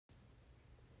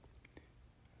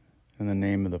In the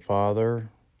name of the Father,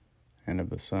 and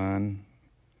of the Son,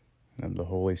 and of the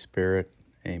Holy Spirit.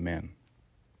 Amen.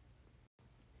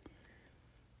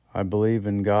 I believe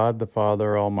in God the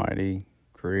Father Almighty,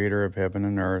 creator of heaven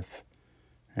and earth,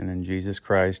 and in Jesus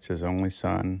Christ, his only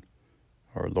Son,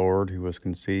 our Lord, who was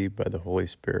conceived by the Holy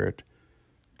Spirit,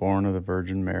 born of the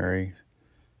Virgin Mary,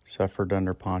 suffered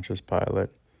under Pontius Pilate,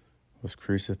 was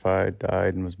crucified,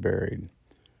 died, and was buried.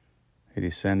 He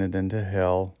descended into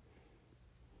hell.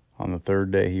 On the third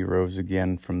day he rose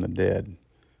again from the dead.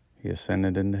 He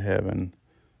ascended into heaven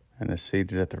and is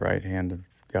seated at the right hand of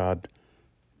God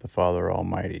the Father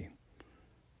Almighty.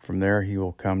 From there he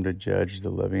will come to judge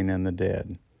the living and the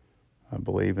dead. I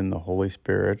believe in the Holy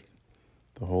Spirit,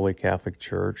 the Holy Catholic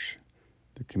Church,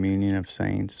 the communion of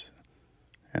saints,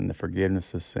 and the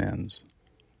forgiveness of sins,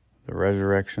 the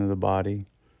resurrection of the body,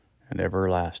 and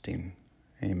everlasting.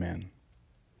 Amen.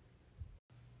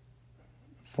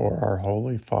 For our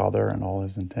Holy Father and all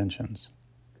his intentions.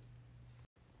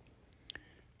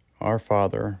 Our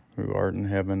Father, who art in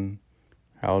heaven,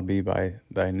 hallowed be thy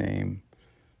name.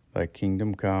 Thy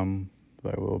kingdom come,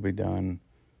 thy will be done,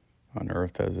 on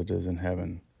earth as it is in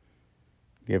heaven.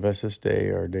 Give us this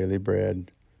day our daily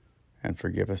bread, and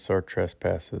forgive us our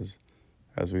trespasses,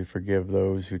 as we forgive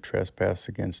those who trespass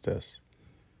against us.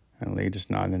 And lead us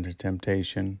not into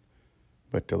temptation,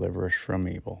 but deliver us from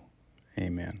evil.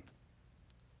 Amen.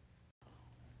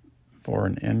 For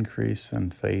an increase in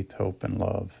faith, hope, and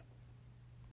love.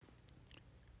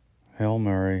 Hail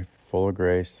Mary, full of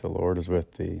grace, the Lord is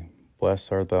with thee.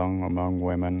 Blessed art thou among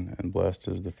women, and blessed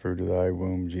is the fruit of thy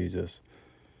womb, Jesus.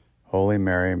 Holy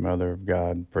Mary, Mother of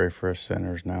God, pray for us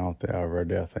sinners now at the hour of our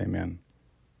death. Amen.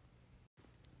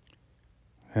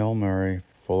 Hail Mary,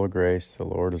 full of grace, the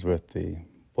Lord is with thee.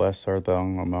 Blessed art thou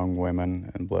among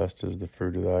women, and blessed is the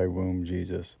fruit of thy womb,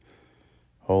 Jesus.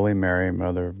 Holy Mary,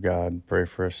 Mother of God, pray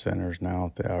for us sinners now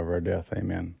at the hour of our death.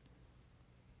 Amen.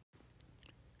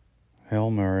 Hail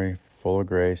Mary, full of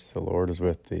grace, the Lord is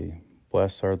with thee.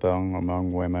 Blessed art thou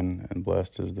among women, and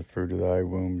blessed is the fruit of thy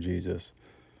womb, Jesus.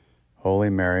 Holy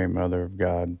Mary, Mother of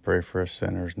God, pray for us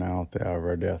sinners now at the hour of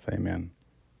our death. Amen.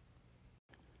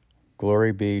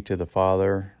 Glory be to the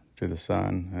Father, to the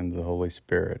Son, and to the Holy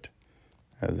Spirit,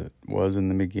 as it was in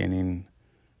the beginning,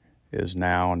 is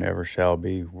now, and ever shall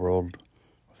be, world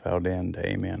without end.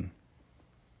 Amen.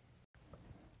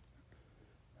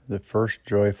 The first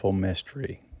joyful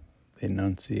mystery, the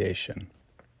Annunciation.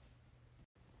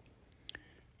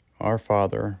 Our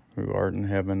Father, who art in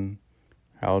heaven,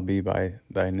 hallowed be thy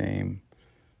name.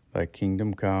 Thy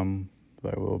kingdom come,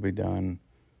 thy will be done,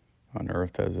 on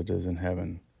earth as it is in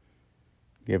heaven.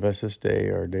 Give us this day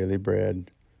our daily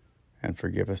bread, and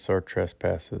forgive us our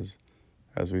trespasses,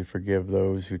 as we forgive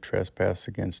those who trespass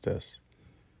against us.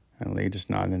 And lead us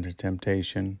not into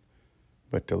temptation,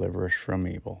 but deliver us from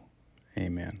evil.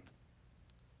 Amen.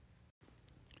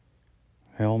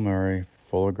 Hail Mary,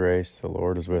 full of grace, the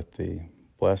Lord is with thee.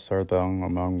 Blessed art thou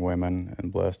among women,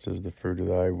 and blessed is the fruit of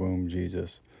thy womb,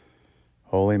 Jesus.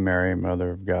 Holy Mary, Mother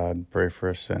of God, pray for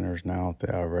us sinners now at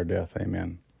the hour of our death.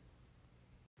 Amen.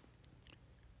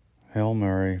 Hail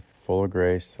Mary, full of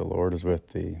grace, the Lord is with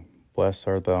thee. Blessed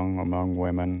art thou among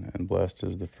women, and blessed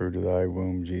is the fruit of thy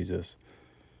womb, Jesus.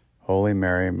 Holy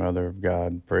Mary, Mother of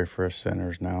God, pray for us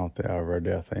sinners now at the hour of our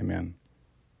death. Amen.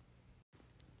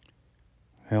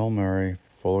 Hail Mary,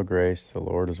 full of grace, the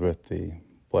Lord is with thee.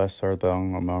 Blessed art thou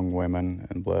among women,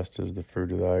 and blessed is the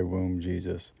fruit of thy womb,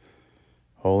 Jesus.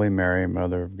 Holy Mary,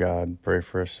 Mother of God, pray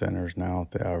for us sinners now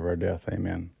at the hour of our death.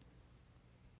 Amen.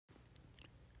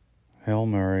 Hail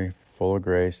Mary, full of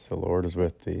grace, the Lord is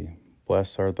with thee.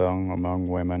 Blessed art thou among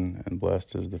women, and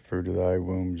blessed is the fruit of thy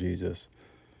womb, Jesus.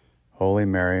 Holy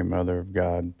Mary, Mother of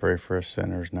God, pray for us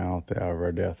sinners now at the hour of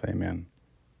our death. Amen.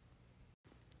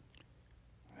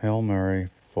 Hail Mary,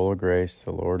 full of grace,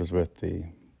 the Lord is with thee.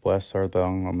 Blessed art thou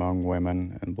among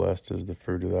women, and blessed is the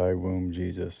fruit of thy womb,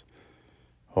 Jesus.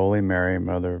 Holy Mary,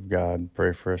 Mother of God,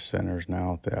 pray for us sinners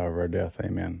now at the hour of our death.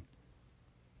 Amen.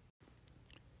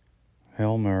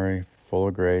 Hail Mary, full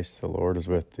of grace, the Lord is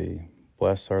with thee.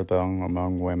 Blessed art thou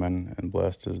among women, and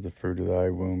blessed is the fruit of thy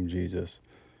womb, Jesus.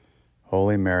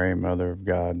 Holy Mary, Mother of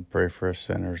God, pray for us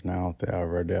sinners now at the hour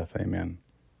of our death. Amen.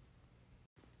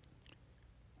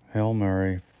 Hail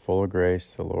Mary, full of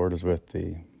grace, the Lord is with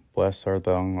thee. Blessed art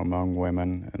thou among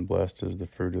women, and blessed is the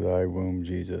fruit of thy womb,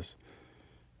 Jesus.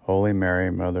 Holy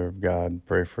Mary, Mother of God,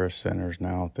 pray for us sinners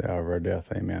now at the hour of our death.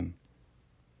 Amen.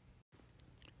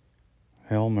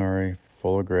 Hail Mary,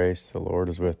 full of grace, the Lord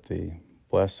is with thee.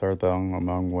 Blessed art thou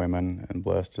among women, and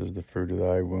blessed is the fruit of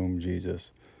thy womb,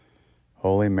 Jesus.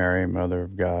 Holy Mary, Mother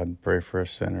of God, pray for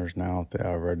us sinners now at the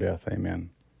hour of our death. Amen.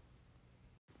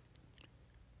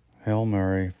 Hail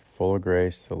Mary, full of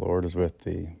grace, the Lord is with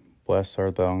thee. Blessed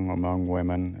art thou among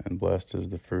women, and blessed is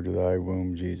the fruit of thy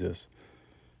womb, Jesus.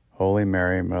 Holy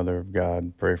Mary, Mother of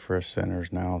God, pray for us sinners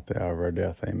now at the hour of our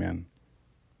death. Amen.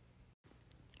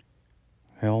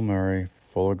 Hail Mary,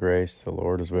 full of grace, the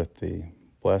Lord is with thee.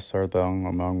 Blessed art thou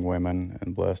among women,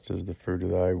 and blessed is the fruit of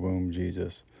thy womb,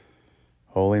 Jesus.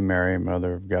 Holy Mary,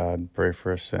 Mother of God, pray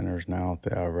for us sinners now at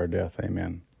the hour of our death.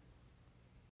 Amen.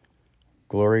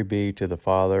 Glory be to the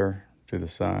Father, to the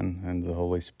Son, and to the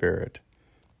Holy Spirit,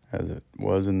 as it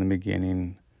was in the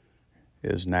beginning,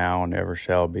 is now, and ever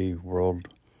shall be, world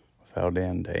without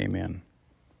end. Amen.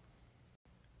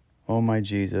 O my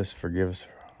Jesus, forgive us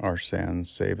our sins,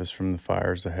 save us from the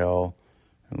fires of hell,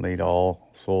 and lead all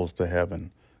souls to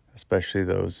heaven, especially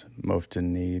those most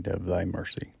in need of thy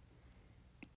mercy.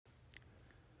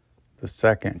 The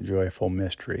second joyful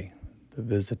mystery, the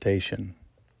Visitation.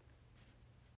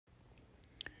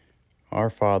 Our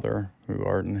Father, who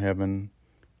art in heaven,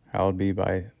 hallowed be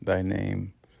by thy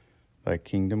name. Thy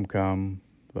kingdom come,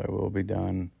 thy will be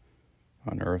done,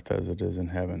 on earth as it is in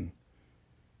heaven.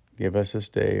 Give us this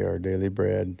day our daily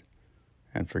bread,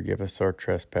 and forgive us our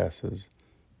trespasses,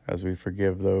 as we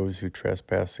forgive those who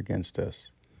trespass against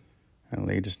us. And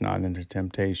lead us not into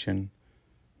temptation,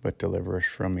 but deliver us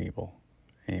from evil.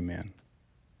 Amen.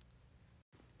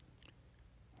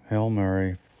 Hail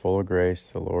Mary, full of grace,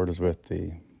 the Lord is with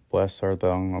thee. Blessed art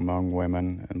thou among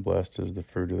women, and blessed is the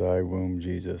fruit of thy womb,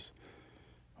 Jesus.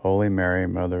 Holy Mary,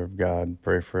 Mother of God,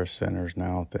 pray for us sinners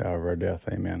now at the hour of our death.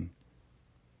 Amen.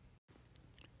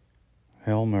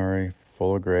 Hail Mary,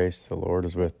 full of grace, the Lord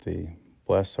is with thee.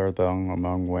 Blessed art thou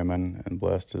among women, and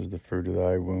blessed is the fruit of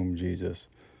thy womb, Jesus.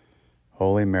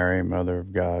 Holy Mary, Mother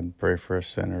of God, pray for us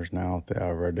sinners now at the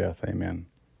hour of our death. Amen.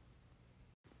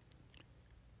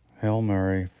 Hail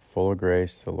Mary, full of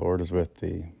grace, the Lord is with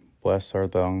thee. Blessed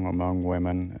art thou among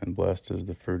women, and blessed is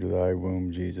the fruit of thy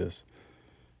womb, Jesus.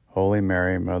 Holy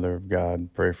Mary, Mother of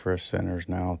God, pray for us sinners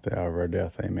now at the hour of our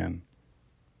death. Amen.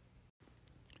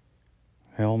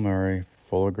 Hail Mary,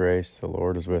 full of grace, the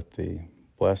Lord is with thee.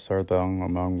 Blessed art thou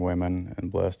among women,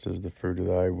 and blessed is the fruit of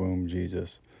thy womb,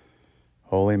 Jesus.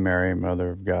 Holy Mary, Mother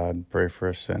of God, pray for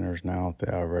us sinners now at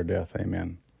the hour of our death.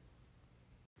 Amen.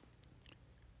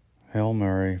 Hail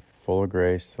Mary, full of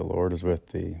grace, the Lord is with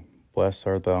thee. Blessed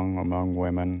art thou among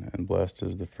women, and blessed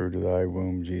is the fruit of thy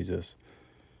womb, Jesus.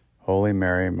 Holy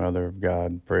Mary, Mother of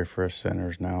God, pray for us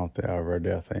sinners now at the hour of our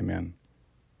death. Amen.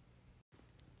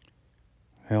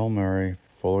 Hail Mary,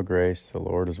 full of grace, the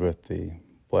Lord is with thee.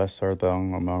 Blessed art thou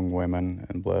among women,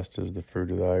 and blessed is the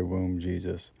fruit of thy womb,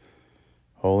 Jesus.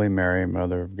 Holy Mary,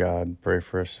 Mother of God, pray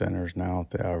for us sinners now at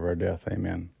the hour of our death.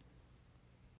 Amen.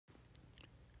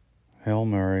 Hail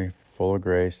Mary, full of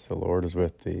grace, the Lord is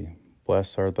with thee.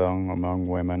 Blessed art thou among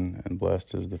women, and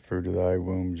blessed is the fruit of thy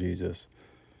womb, Jesus.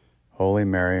 Holy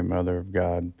Mary, Mother of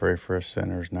God, pray for us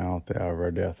sinners now at the hour of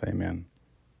our death. Amen.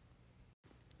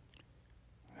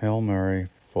 Hail Mary,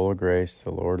 full of grace,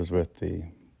 the Lord is with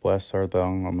thee. Blessed art thou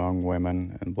among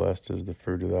women, and blessed is the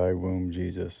fruit of thy womb,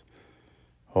 Jesus.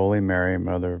 Holy Mary,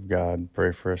 Mother of God,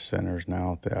 pray for us sinners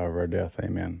now at the hour of our death.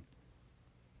 Amen.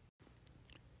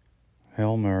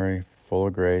 Hail Mary, full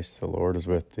of grace, the Lord is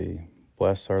with thee.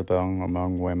 Blessed art thou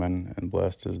among women, and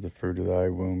blessed is the fruit of thy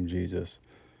womb, Jesus.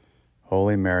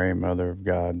 Holy Mary, Mother of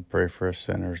God, pray for us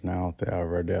sinners now at the hour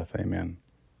of our death. Amen.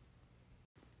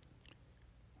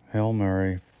 Hail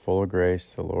Mary, full of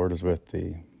grace, the Lord is with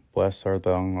thee. Blessed art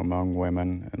thou among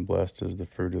women, and blessed is the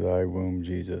fruit of thy womb,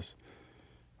 Jesus.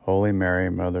 Holy Mary,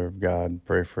 Mother of God,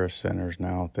 pray for us sinners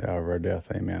now at the hour of our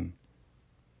death. Amen.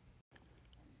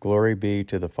 Glory be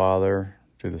to the Father,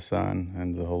 to the Son,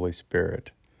 and to the Holy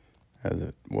Spirit, as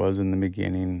it was in the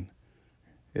beginning,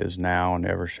 is now, and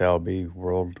ever shall be,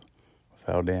 world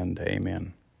without end.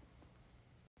 Amen.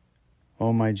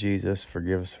 O my Jesus,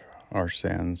 forgive us our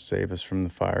sins, save us from the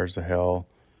fires of hell,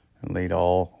 and lead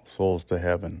all souls to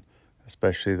heaven,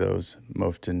 especially those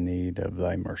most in need of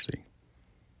thy mercy.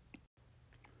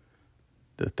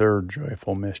 The third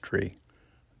joyful mystery,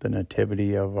 the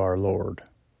Nativity of our Lord.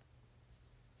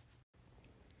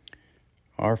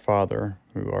 Our Father,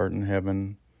 who art in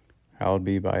heaven, hallowed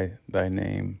be by thy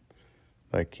name.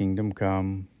 Thy kingdom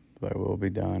come, thy will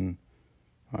be done,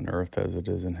 on earth as it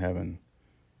is in heaven.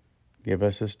 Give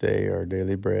us this day our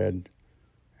daily bread,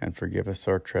 and forgive us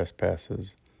our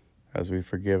trespasses, as we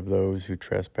forgive those who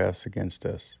trespass against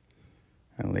us.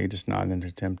 And lead us not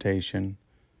into temptation,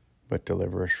 but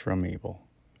deliver us from evil.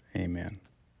 Amen.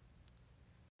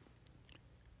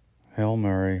 Hail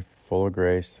Mary, full of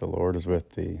grace, the Lord is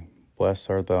with thee. Blessed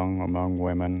art thou among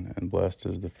women, and blessed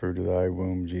is the fruit of thy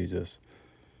womb, Jesus.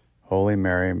 Holy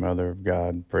Mary, Mother of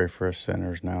God, pray for us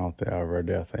sinners now at the hour of our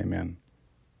death. Amen.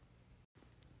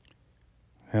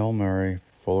 Hail Mary,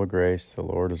 full of grace, the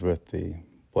Lord is with thee.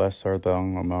 Blessed art thou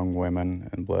among women,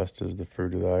 and blessed is the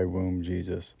fruit of thy womb,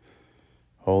 Jesus.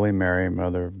 Holy Mary,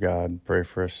 Mother of God, pray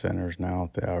for us sinners now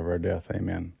at the hour of our death.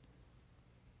 Amen.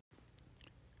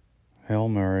 Hail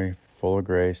Mary, full of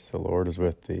grace, the Lord is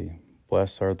with thee.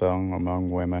 Blessed art thou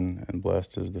among women, and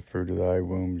blessed is the fruit of thy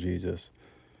womb, Jesus.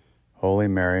 Holy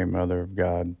Mary, Mother of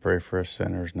God, pray for us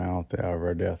sinners now at the hour of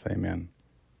our death. Amen.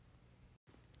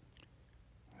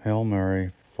 Hail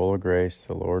Mary, full of grace,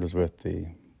 the Lord is with thee.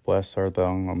 Blessed art thou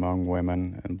among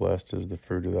women, and blessed is the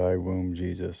fruit of thy womb,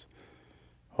 Jesus.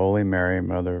 Holy Mary,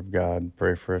 Mother of God,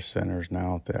 pray for us sinners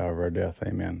now at the hour of our death.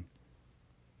 Amen.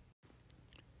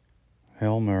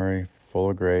 Hail Mary,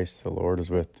 full of grace, the Lord is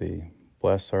with thee.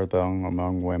 Blessed art thou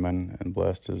among women, and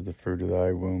blessed is the fruit of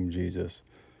thy womb, Jesus.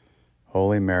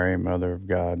 Holy Mary, Mother of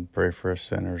God, pray for us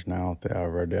sinners now at the hour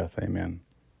of our death. Amen.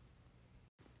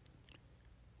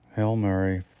 Hail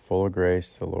Mary, full of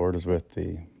grace, the Lord is with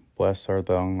thee. Blessed art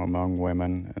thou among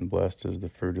women, and blessed is the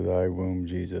fruit of thy womb,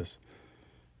 Jesus.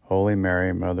 Holy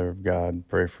Mary, Mother of God,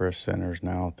 pray for us sinners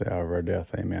now at the hour of our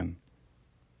death. Amen.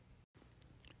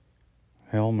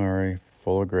 Hail Mary,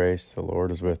 full of grace, the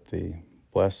Lord is with thee.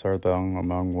 Blessed art thou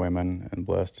among women, and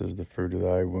blessed is the fruit of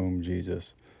thy womb,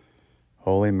 Jesus.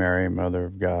 Holy Mary, Mother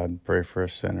of God, pray for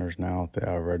us sinners now at the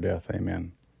hour of our death.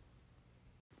 Amen.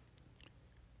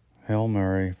 Hail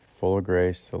Mary, full of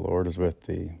grace, the Lord is with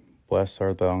thee. Blessed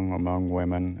art thou among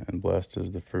women, and blessed is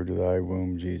the fruit of thy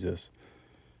womb, Jesus.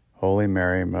 Holy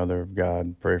Mary, Mother of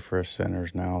God, pray for us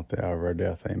sinners now at the hour of our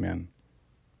death. Amen.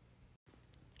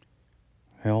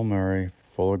 Hail Mary,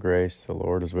 full of grace, the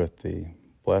Lord is with thee.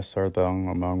 Blessed art thou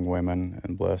among women,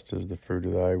 and blessed is the fruit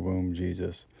of thy womb,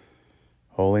 Jesus.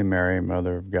 Holy Mary,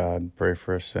 Mother of God, pray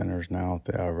for us sinners now at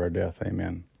the hour of our death.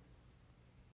 Amen.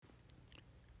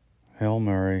 Hail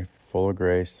Mary, full of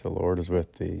grace, the Lord is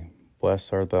with thee.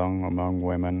 Blessed art thou among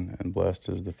women, and blessed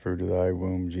is the fruit of thy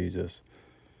womb, Jesus.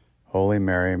 Holy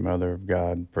Mary, Mother of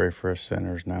God, pray for us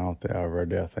sinners now at the hour of our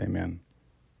death. Amen.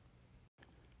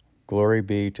 Glory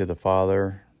be to the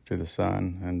Father, to the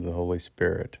Son, and to the Holy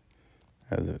Spirit,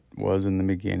 as it was in the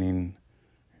beginning,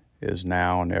 is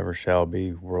now, and ever shall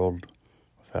be, world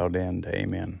without end.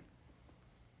 Amen.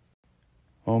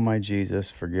 O my Jesus,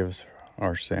 forgive us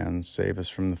our sins, save us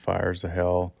from the fires of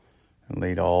hell, and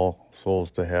lead all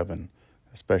souls to heaven,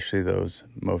 especially those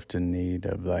most in need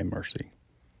of thy mercy.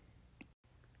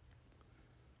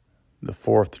 The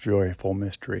fourth joyful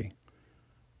mystery,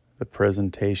 the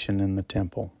presentation in the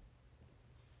temple.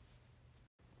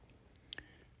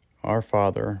 Our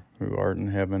Father, who art in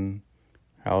heaven,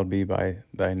 hallowed be by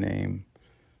thy name.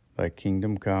 Thy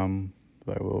kingdom come,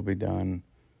 thy will be done,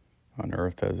 on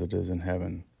earth as it is in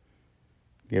heaven.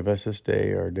 Give us this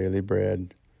day our daily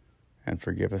bread, and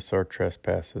forgive us our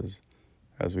trespasses,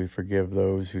 as we forgive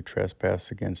those who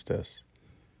trespass against us.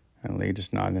 And lead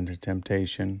us not into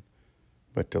temptation,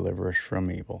 but deliver us from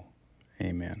evil.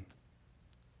 Amen.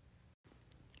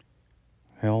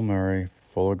 Hail Mary,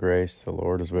 full of grace, the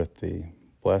Lord is with thee.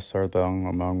 Blessed art thou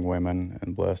among women,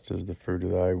 and blessed is the fruit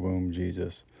of thy womb,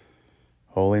 Jesus.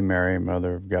 Holy Mary,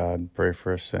 Mother of God, pray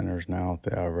for us sinners now at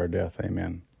the hour of our death.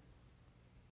 Amen.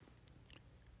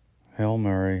 Hail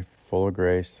Mary, full of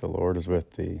grace, the Lord is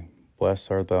with thee.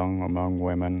 Blessed art thou among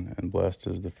women, and blessed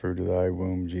is the fruit of thy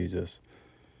womb, Jesus.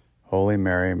 Holy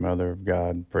Mary, Mother of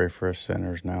God, pray for us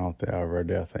sinners now at the hour of our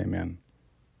death. Amen.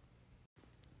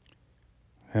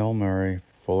 Hail Mary,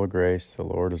 full of grace, the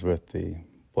Lord is with thee.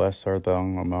 Blessed art thou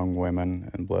among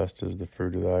women, and blessed is the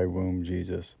fruit of thy womb,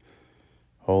 Jesus.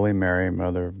 Holy Mary,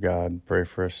 Mother of God, pray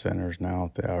for us sinners now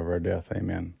at the hour of our death.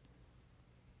 Amen.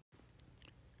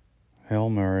 Hail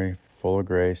Mary, full of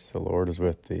grace, the Lord is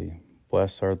with thee.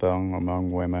 Blessed art thou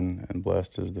among women, and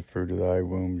blessed is the fruit of thy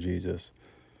womb, Jesus.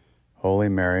 Holy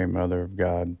Mary, Mother of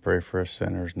God, pray for us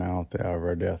sinners now at the hour of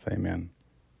our death. Amen.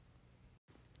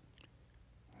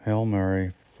 Hail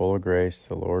Mary, full of grace,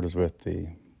 the Lord is with thee.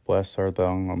 Blessed art thou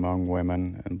among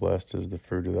women, and blessed is the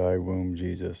fruit of thy womb,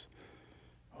 Jesus.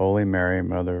 Holy Mary,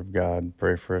 Mother of God,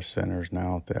 pray for us sinners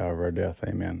now at the hour of our death.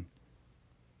 Amen.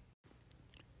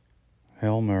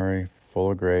 Hail Mary,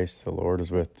 full of grace, the Lord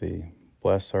is with thee.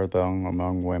 Blessed art thou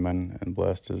among women, and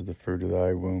blessed is the fruit of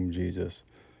thy womb, Jesus.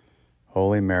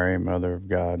 Holy Mary, Mother of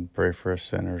God, pray for us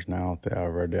sinners now at the hour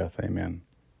of our death. Amen.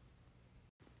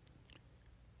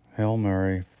 Hail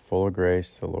Mary, full of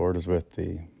grace, the Lord is with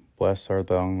thee. Blessed art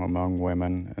thou among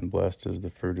women, and blessed is the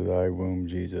fruit of thy womb,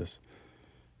 Jesus.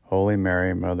 Holy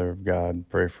Mary, Mother of God,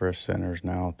 pray for us sinners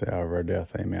now at the hour of our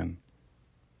death. Amen.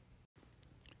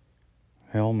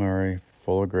 Hail Mary,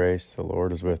 full of grace, the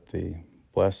Lord is with thee.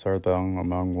 Blessed art thou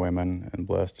among women, and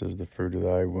blessed is the fruit of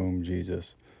thy womb,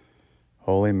 Jesus.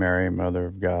 Holy Mary, Mother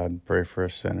of God, pray for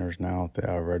us sinners now at the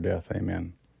hour of our death.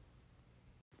 Amen.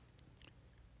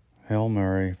 Hail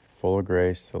Mary, full of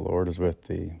grace, the Lord is with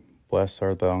thee. Blessed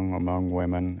art thou among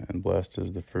women, and blessed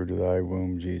is the fruit of thy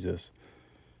womb, Jesus.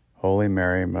 Holy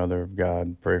Mary, Mother of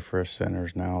God, pray for us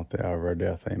sinners now at the hour of our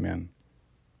death. Amen.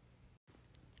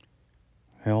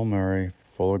 Hail Mary,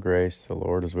 full of grace, the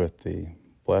Lord is with thee.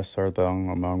 Blessed art thou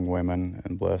among women,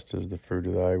 and blessed is the fruit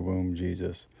of thy womb,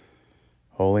 Jesus.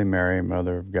 Holy Mary,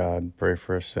 Mother of God, pray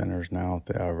for us sinners now at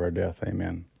the hour of our death.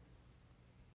 Amen.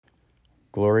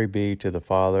 Glory be to the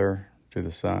Father, to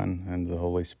the Son, and to the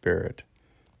Holy Spirit,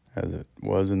 as it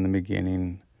was in the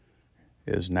beginning,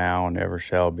 is now, and ever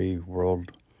shall be,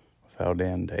 world without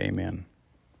end. Amen.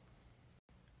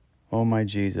 O my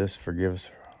Jesus, forgive us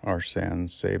our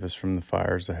sins, save us from the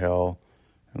fires of hell,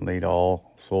 and lead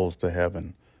all souls to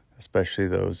heaven, especially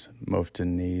those most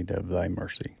in need of thy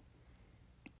mercy.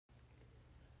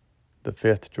 The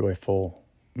fifth joyful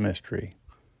mystery,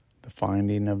 the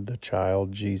finding of the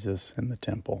child Jesus in the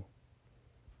temple.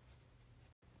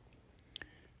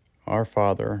 Our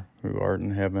Father, who art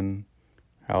in heaven,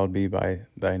 hallowed be by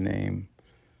thy name.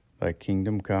 Thy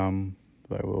kingdom come,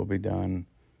 thy will be done,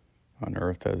 on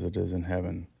earth as it is in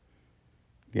heaven.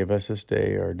 Give us this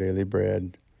day our daily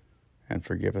bread, and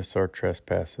forgive us our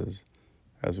trespasses,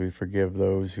 as we forgive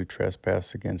those who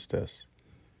trespass against us.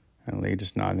 And lead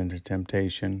us not into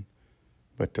temptation,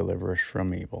 but deliver us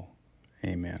from evil.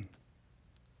 Amen.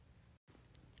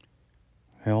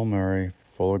 Hail Mary,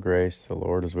 full of grace, the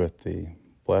Lord is with thee.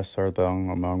 Blessed art thou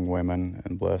among women,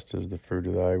 and blessed is the fruit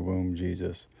of thy womb,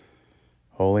 Jesus.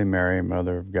 Holy Mary,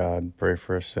 Mother of God, pray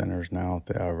for us sinners now at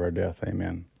the hour of our death.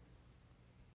 Amen.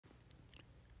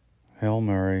 Hail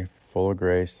Mary, full of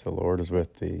grace, the Lord is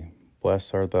with thee.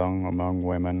 Blessed art thou among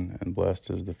women, and blessed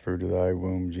is the fruit of thy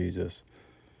womb, Jesus.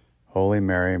 Holy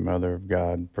Mary, Mother of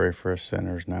God, pray for us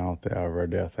sinners now at the hour of our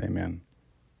death. Amen.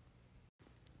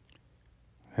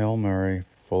 Hail Mary,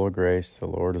 full of grace, the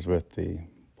Lord is with thee.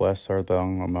 Blessed art thou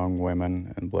among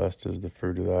women, and blessed is the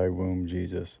fruit of thy womb,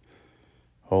 Jesus.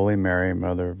 Holy Mary,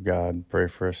 Mother of God, pray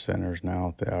for us sinners now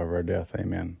at the hour of our death.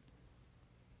 Amen.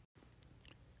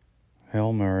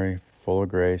 Hail Mary, full of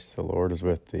grace, the Lord is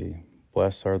with thee.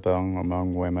 Blessed art thou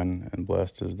among women, and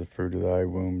blessed is the fruit of thy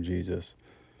womb, Jesus.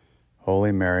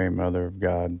 Holy Mary, Mother of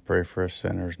God, pray for us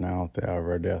sinners now at the hour of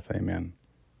our death. Amen.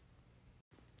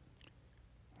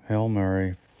 Hail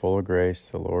Mary, full of grace,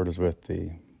 the Lord is with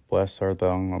thee. Blessed art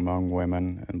thou among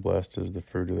women, and blessed is the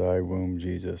fruit of thy womb,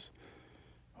 Jesus.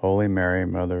 Holy Mary,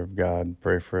 Mother of God,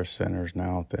 pray for us sinners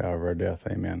now at the hour of our death.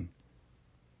 Amen.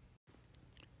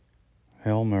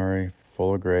 Hail Mary,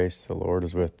 full of grace, the Lord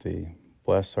is with thee.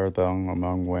 Blessed art thou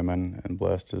among women, and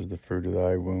blessed is the fruit of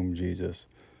thy womb, Jesus.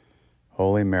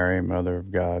 Holy Mary, Mother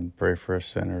of God, pray for us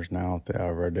sinners now at the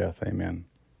hour of our death. Amen.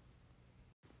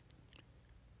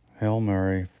 Hail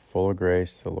Mary, full of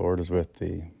grace, the Lord is with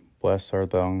thee. Blessed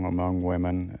art thou among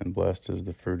women, and blessed is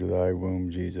the fruit of thy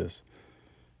womb, Jesus.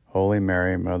 Holy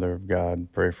Mary, Mother of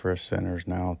God, pray for us sinners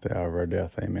now at the hour of our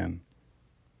death. Amen.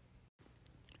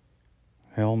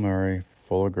 Hail Mary,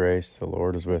 full of grace, the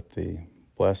Lord is with thee.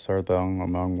 Blessed art thou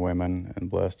among women, and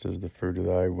blessed is the fruit of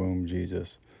thy womb,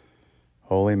 Jesus.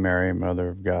 Holy Mary, Mother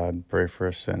of God, pray for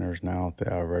us sinners now at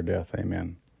the hour of our death.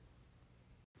 Amen.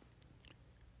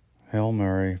 Hail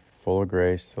Mary, full of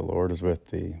grace, the Lord is with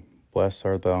thee. Blessed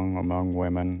art thou among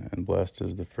women, and blessed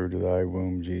is the fruit of thy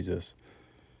womb, Jesus.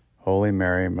 Holy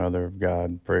Mary, Mother of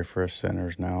God, pray for us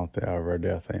sinners now at the hour of our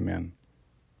death. Amen.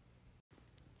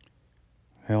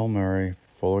 Hail Mary,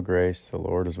 full of grace, the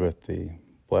Lord is with thee.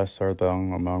 Blessed art thou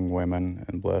among women,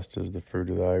 and blessed is the fruit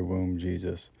of thy womb,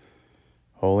 Jesus.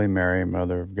 Holy Mary,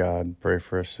 Mother of God, pray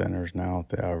for us sinners now at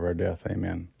the hour of our death.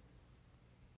 Amen.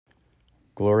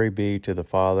 Glory be to the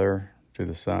Father, to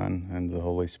the Son, and to the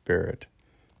Holy Spirit,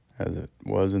 as it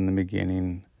was in the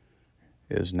beginning,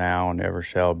 is now, and ever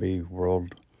shall be,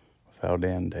 world without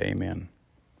end. Amen.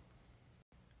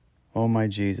 O my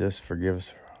Jesus, forgive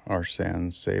us our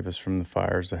sins, save us from the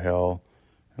fires of hell,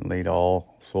 and lead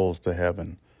all souls to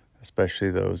heaven,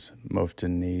 especially those most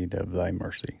in need of thy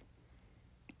mercy.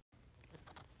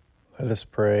 Let us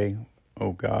pray,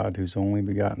 O God, whose only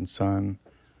begotten Son,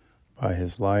 by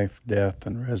his life, death,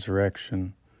 and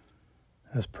resurrection,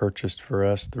 has purchased for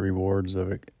us the rewards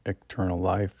of eternal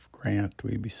life, grant,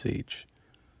 we beseech,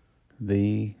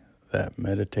 thee, that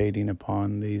meditating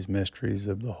upon these mysteries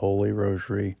of the Holy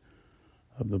Rosary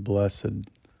of the Blessed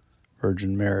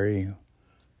Virgin Mary,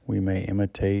 we may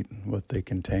imitate what they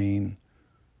contain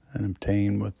and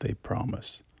obtain what they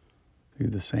promise. through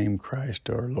the same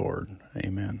Christ our Lord.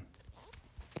 Amen.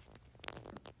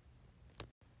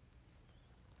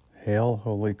 Hail,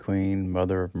 Holy Queen,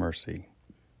 Mother of Mercy,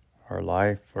 our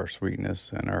life, our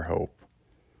sweetness, and our hope.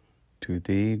 To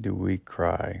thee do we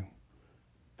cry,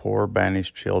 poor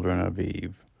banished children of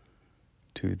Eve.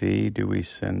 To thee do we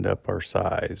send up our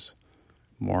sighs,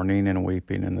 mourning and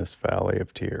weeping in this valley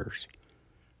of tears.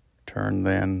 Turn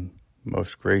then,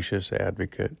 most gracious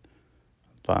Advocate,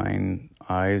 thine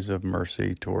eyes of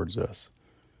mercy towards us,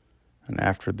 and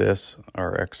after this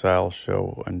our exile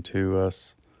show unto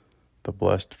us the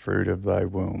blessed fruit of thy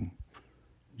womb.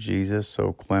 Jesus,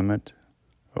 O clement,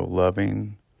 O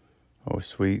loving, O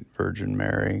sweet Virgin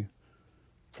Mary,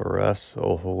 for us,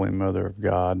 O Holy Mother of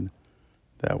God,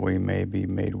 that we may be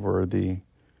made worthy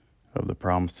of the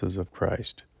promises of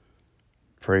Christ.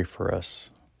 Pray for us,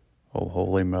 O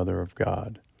Holy Mother of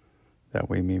God, that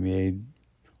we may be made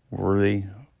worthy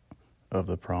of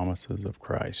the promises of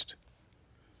Christ.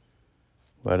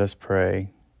 Let us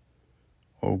pray.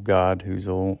 O God, whose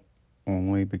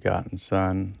only begotten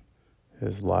Son,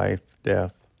 his life,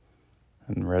 death,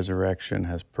 and resurrection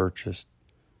has purchased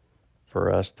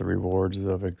for us the rewards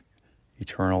of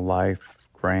eternal life,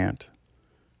 grant,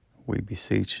 we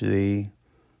beseech thee,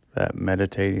 that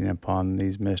meditating upon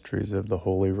these mysteries of the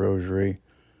Holy Rosary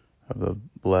of the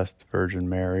Blessed Virgin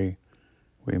Mary,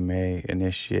 we may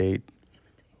initiate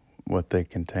what they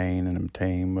contain and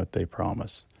obtain what they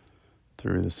promise.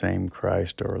 Through the same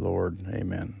Christ our Lord.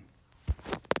 Amen.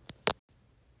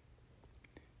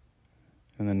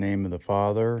 In the name of the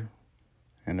Father,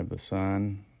 and of the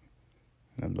Son,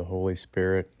 and of the Holy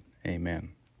Spirit.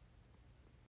 Amen.